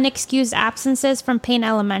 10 unexcused absences from Payne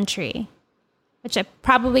Elementary, which it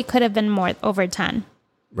probably could have been more, over 10.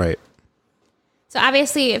 Right. So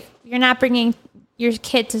obviously, if you're not bringing your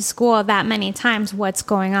kid to school that many times, what's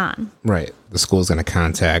going on? Right. The school's going to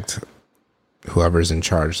contact whoever's in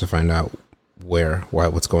charge to find out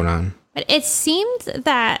what's going on. But it seemed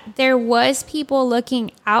that there was people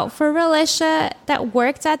looking out for Relisha that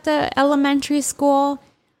worked at the elementary school.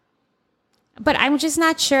 But I'm just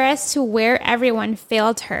not sure as to where everyone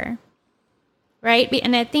failed her. Right?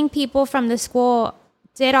 And I think people from the school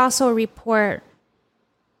did also report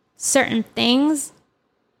certain things.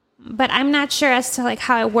 But I'm not sure as to like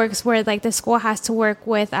how it works where like the school has to work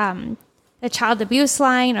with the child abuse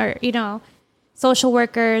line or, social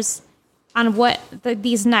workers on what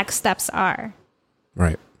these next steps are.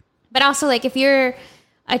 Right. But also, like, if you're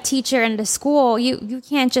a teacher in the school, you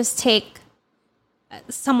can't just take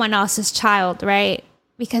someone else's child, right?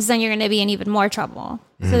 Because then you're going to be in even more trouble.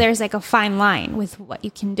 So there's like a fine line with what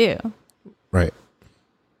you can do. Right.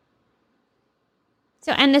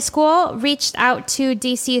 So, and the school reached out to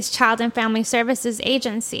DC's Child and Family Services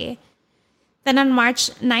Agency. Then on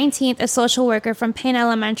March 19th, a social worker from Payne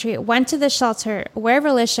Elementary went to the shelter where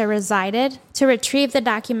Relisha resided to retrieve the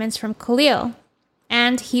documents from Khalil,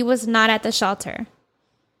 and he was not at the shelter.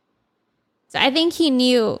 So I think he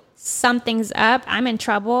knew something's up. I'm in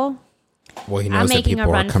trouble. Well, he knows I'm that making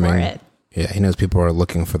people a run are coming. for it. Yeah, he knows people are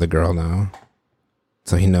looking for the girl now.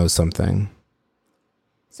 So he knows something.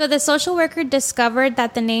 So the social worker discovered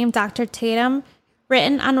that the name Dr. Tatum,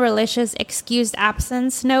 written on Relisha's excused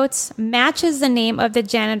absence notes, matches the name of the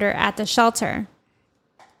janitor at the shelter.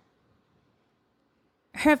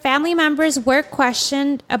 Her family members were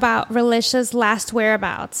questioned about Relisha's last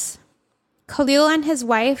whereabouts. Khalil and his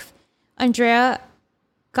wife, Andrea,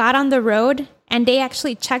 got on the road and they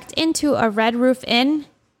actually checked into a Red Roof Inn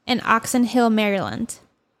in Oxon Hill, Maryland.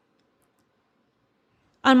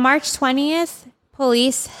 On March 20th,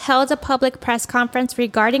 police held a public press conference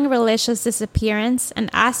regarding Relisha's disappearance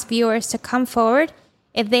and asked viewers to come forward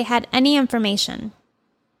if they had any information.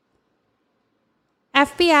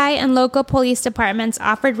 FBI and local police departments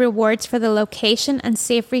offered rewards for the location and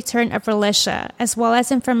safe return of Relisha, as well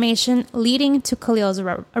as information leading to Khalil's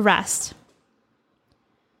arrest.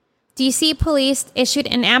 DC police issued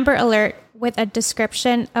an Amber Alert with a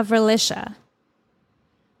description of Relisha.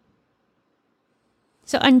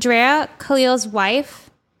 So Andrea, Khalil's wife,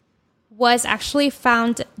 was actually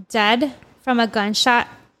found dead from a gunshot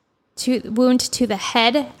wound to the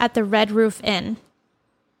head at the Red Roof Inn.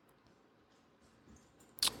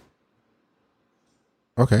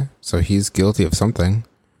 Okay, so he's guilty of something.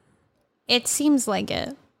 It seems like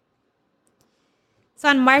it. So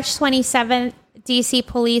on March 27th, DC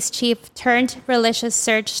Police Chief turned Relisha's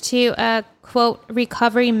search to a, quote,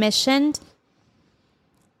 recovery mission,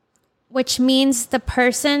 which means the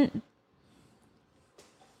person...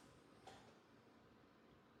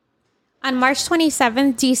 On March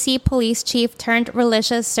 27th, DC Police Chief turned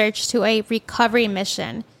Relisha's search to a recovery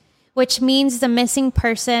mission, which means the missing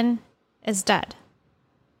person is dead.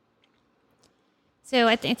 So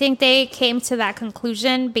I think they came to that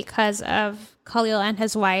conclusion because of Khalil and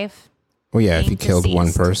his wife. Well, yeah, if he killed deceased.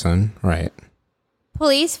 one person, right.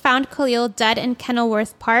 Police found Khalil dead in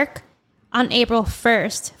Kenilworth Park on April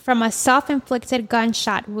 1st from a self-inflicted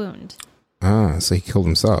gunshot wound. Ah, so he killed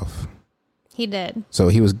himself. He did. So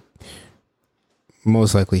he was...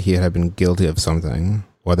 Most likely he had been guilty of something,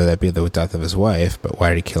 whether that be the death of his wife, but why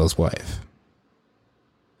did he kill his wife?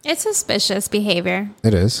 It's suspicious behavior.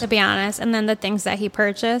 It is. To be honest. And then the things that he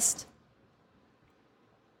purchased.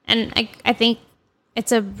 And I think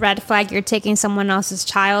it's a red flag. You're taking someone else's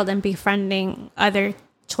child and befriending other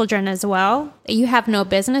children as well that you have no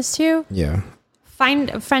business to. Yeah.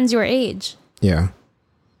 Find friends your age. Yeah.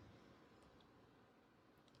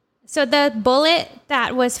 So the bullet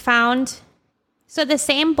that was found... So the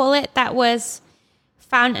same bullet that was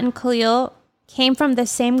found in Khalil came from the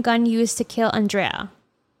same gun used to kill Andrea.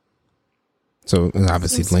 So it's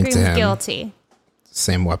obviously linked to him. Guilty.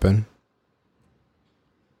 Same weapon.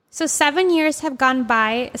 So 7 years have gone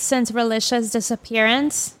by since Relisha's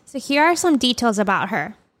disappearance. So here are some details about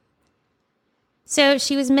her. So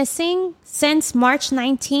she was missing since March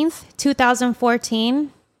 19th,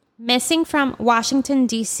 2014. Missing from Washington,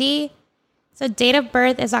 D.C. So date of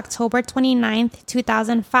birth is October 29th,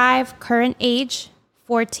 2005. Current age,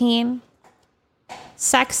 14.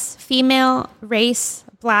 Sex, female. Race,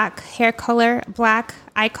 black. Hair color, black.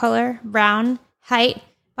 Eye color, brown. Height,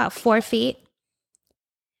 about 4 feet.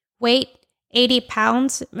 Weight, 80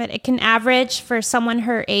 pounds, but it can average for someone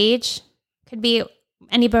her age, could be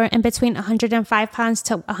anywhere in between 105 pounds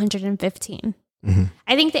to 115. Mm-hmm.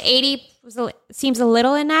 I think the 80 seems a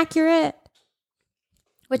little inaccurate,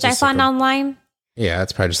 which I found online. Yeah,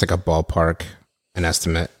 it's probably just like a ballpark, an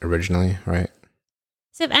estimate originally, right?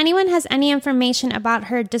 So if anyone has any information about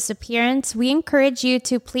her disappearance, we encourage you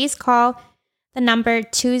to please call the number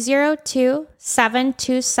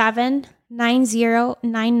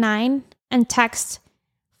 202-727-9099 and text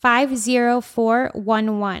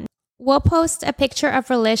 50411. We'll post a picture of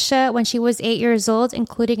Relisha when she was 8 years old,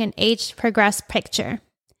 including an age progressed picture.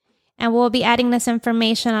 And we'll be adding this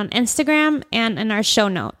information on Instagram and in our show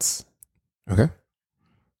notes. Okay.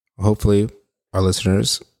 Well, hopefully, our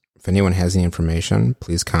listeners, if anyone has any information,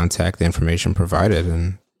 please contact the information provided,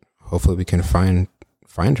 and hopefully we can find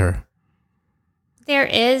her. There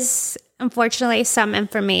is, unfortunately, some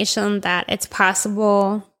information that it's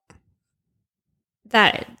possible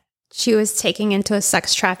that she was taken into a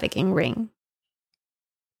sex trafficking ring.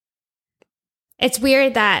 It's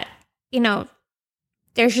weird that,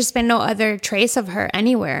 there's just been no other trace of her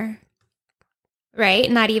anywhere, right?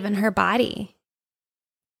 Not even her body.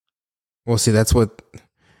 Well, see, that's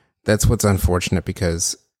what's unfortunate,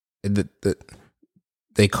 because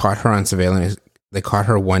they caught her on surveillance. They caught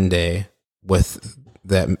her one day with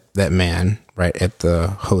that man right at the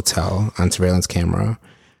hotel on surveillance camera,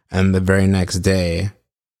 and the very next day,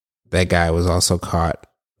 that guy was also caught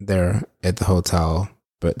there at the hotel.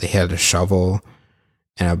 But they had a shovel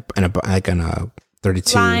and a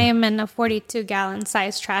 32 lime and a 42-gallon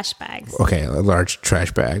size trash bag. Okay, a large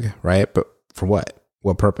trash bag, right? But for what?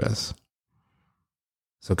 What purpose?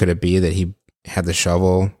 So could it be that he had the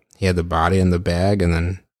shovel, he had the body in the bag, and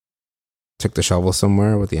then took the shovel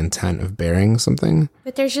somewhere with the intent of burying something?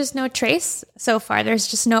 But there's just no trace so far. There's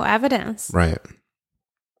just no evidence. Right.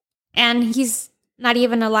 And he's not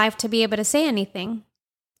even alive to be able to say anything.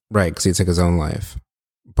 Right, because he took his own life.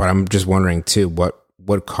 But I'm just wondering, too, what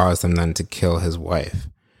caused him then to kill his wife,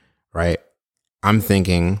 right? I'm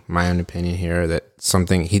thinking, my own opinion here, that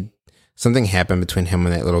something happened between him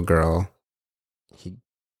and that little girl.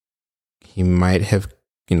 He might have,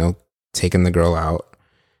 taken the girl out,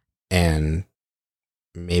 and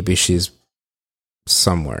maybe she's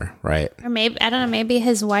somewhere, right? Or maybe, I don't know, maybe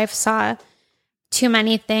his wife saw too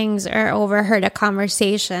many things or overheard a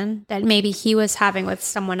conversation that maybe he was having with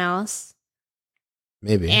someone else.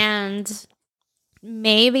 Maybe. And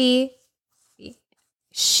maybe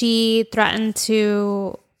she threatened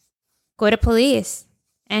to go to police,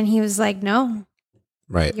 and he was like, no.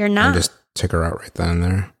 Right. You're not. And just took her out right then and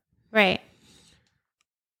there. Right.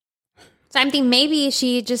 So I'm thinking maybe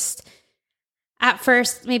she just, at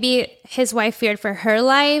first, maybe his wife feared for her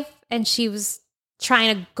life, and she was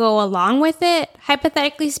trying to go along with it,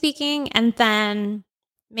 hypothetically speaking. And then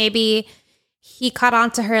maybe he caught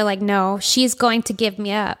on to her like, no, she's going to give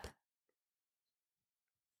me up.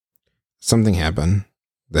 Something happened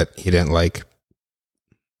that he didn't like.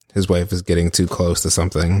 His wife is getting too close to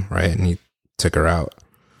something, right? And he took her out.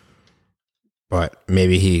 But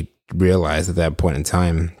maybe he realized at that point in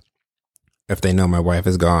time, if they know my wife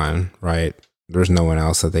is gone, right, there's no one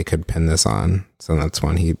else that they could pin this on. So that's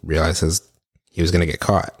when he realizes he was going to get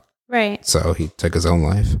caught. Right. So he took his own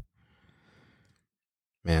life.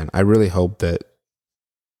 Man, I really hope that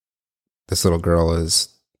this little girl is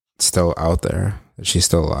still out there, that she's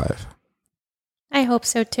still alive. I hope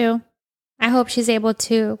so too. I hope she's able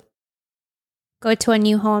to go to a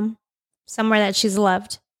new home, somewhere that she's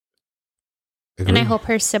loved. Agreed. And I hope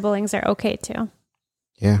her siblings are okay too.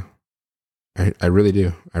 Yeah, I really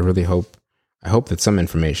do. I really hope. I hope that some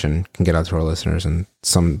information can get out to our listeners, and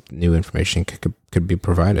some new information could be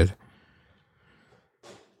provided.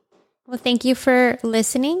 Well, thank you for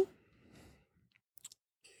listening.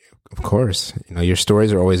 Of course, your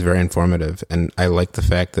stories are always very informative, and I like the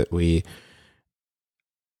fact that we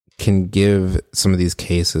can give some of these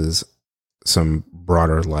cases some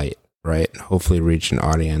broader light, right? Hopefully reach an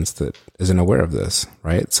audience that isn't aware of this,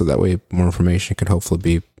 right? So that way more information could hopefully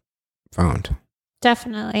be found.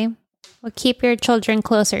 Definitely. Well, keep your children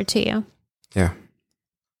closer to you. Yeah.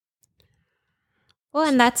 Well,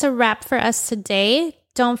 and that's a wrap for us today.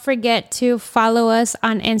 Don't forget to follow us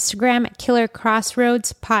on Instagram at Killer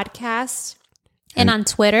Crossroads Podcast and on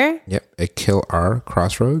Twitter. Yep, at Kill Our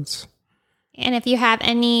Crossroads. And if you have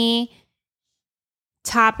any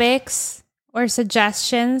topics or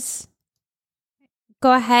suggestions,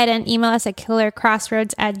 go ahead and email us at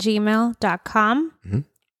killercrossroads@gmail.com. Mm-hmm.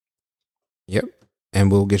 Yep.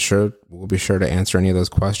 And we'll be sure to answer any of those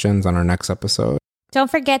questions on our next episode. Don't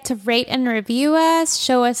forget to rate and review us.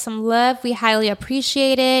 Show us some love. We highly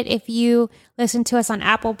appreciate it. If you listen to us on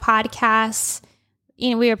Apple Podcasts,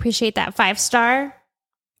 we appreciate that 5-star.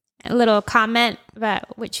 A little comment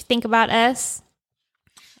about what you think about us.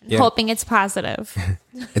 Yeah. Hoping it's positive.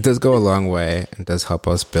 It does go a long way and does help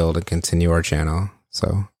us build and continue our channel.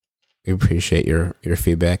 So we appreciate your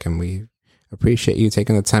feedback, and we appreciate you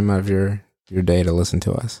taking the time out of your day to listen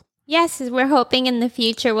to us. Yes, we're hoping in the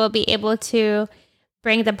future we'll be able to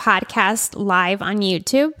bring the podcast live on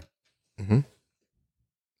YouTube. Mm-hmm.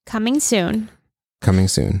 Coming soon.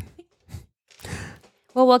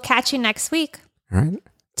 Well, we'll catch you next week. All right.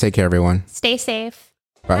 Take care, everyone. Stay safe.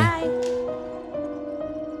 Bye. Bye.